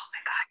 oh my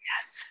God,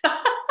 yes.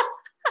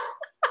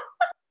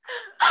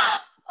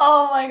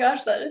 Oh my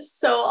gosh, that is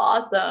so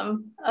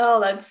awesome. Oh,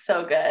 that's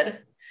so good.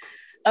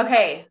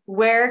 Okay.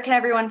 Where can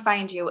everyone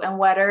find you and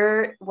what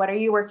are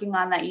you working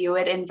on that you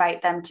would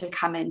invite them to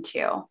come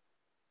into?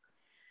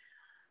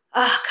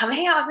 Come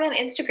hang out with me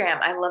on Instagram.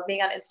 I love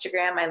being on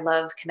Instagram. I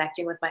love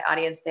connecting with my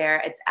audience there.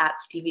 It's at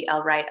Stevie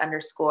L. Wright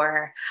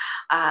 _.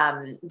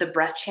 The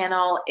Breath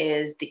Channel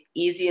is the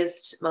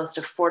easiest, most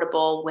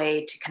affordable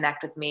way to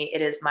connect with me.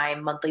 It is my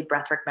monthly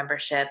breathwork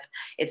membership.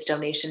 It's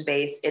donation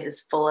based. It is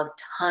full of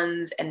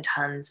tons and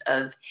tons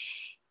of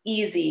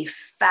easy,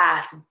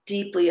 fast,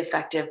 deeply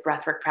effective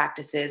breathwork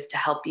practices to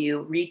help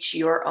you reach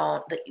your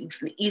own,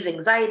 ease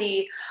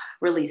anxiety,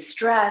 release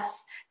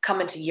stress,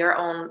 come into your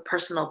own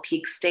personal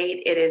peak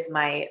state. It is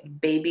my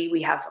baby.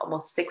 We have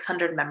almost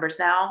 600 members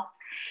now.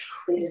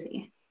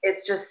 Crazy.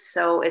 It's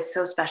so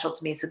special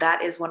to me. So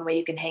that is one way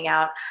you can hang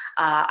out.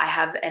 I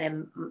have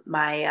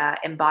my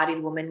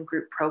Embodied Woman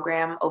group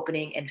program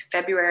opening in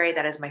February.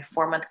 That is my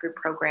 4-month group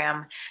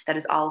program that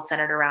is all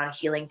centered around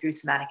healing through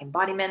somatic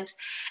embodiment.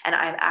 And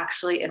I'm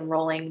actually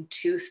enrolling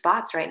 2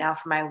 spots right now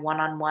for my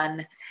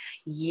one-on-one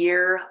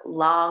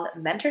year-long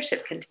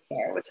mentorship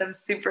container, which I'm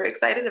super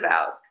excited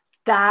about.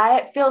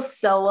 That feels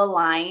so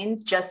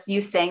aligned. Just you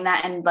saying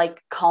that and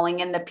like calling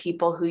in the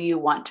people who you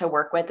want to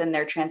work with in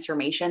their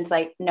transformations.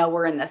 Like, no,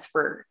 we're in this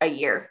for a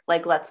year.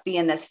 Like, let's be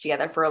in this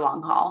together for a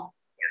long haul.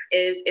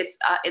 It's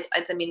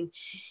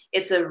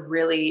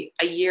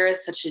a year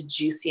is such a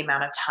juicy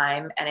amount of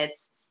time, and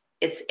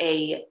it's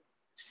a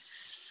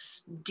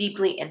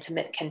deeply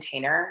intimate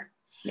container.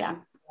 Yeah.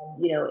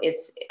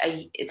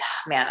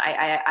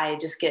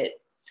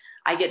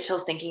 I get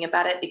chills thinking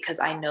about it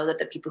because I know that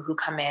the people who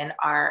come in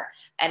are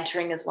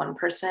entering as one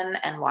person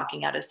and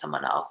walking out as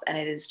someone else. And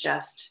it is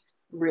just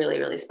really,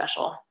 really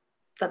special.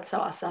 That's so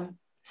awesome.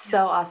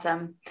 So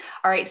awesome.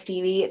 All right,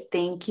 Stevie,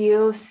 thank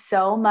you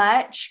so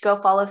much.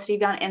 Go follow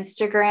Stevie on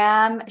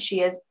Instagram. She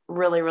is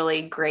really,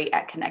 really great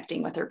at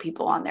connecting with her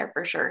people on there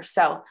for sure.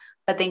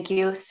 But thank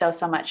you so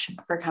much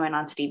for coming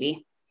on,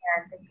 Stevie.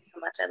 Yeah, thank you so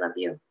much. I love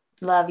you.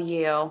 Love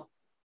you.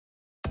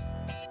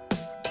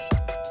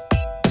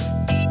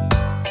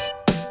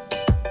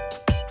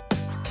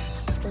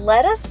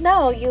 Let us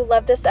know you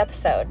love this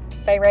episode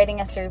by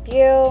writing us a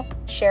review,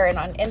 share it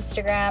on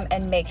Instagram,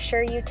 and make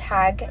sure you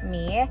tag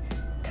me,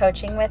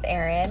 Coaching with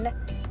Erin,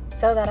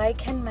 so that I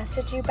can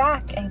message you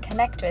back and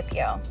connect with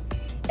you.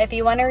 If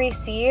you want to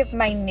receive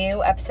my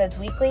new episodes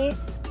weekly,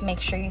 make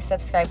sure you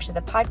subscribe to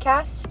the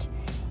podcast.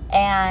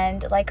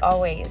 And like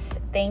always,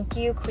 thank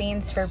you,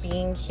 Queens, for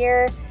being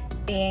here,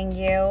 being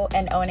you,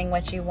 and owning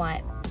what you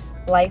want.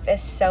 Life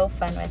is so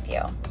fun with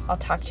you. I'll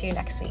talk to you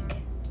next week.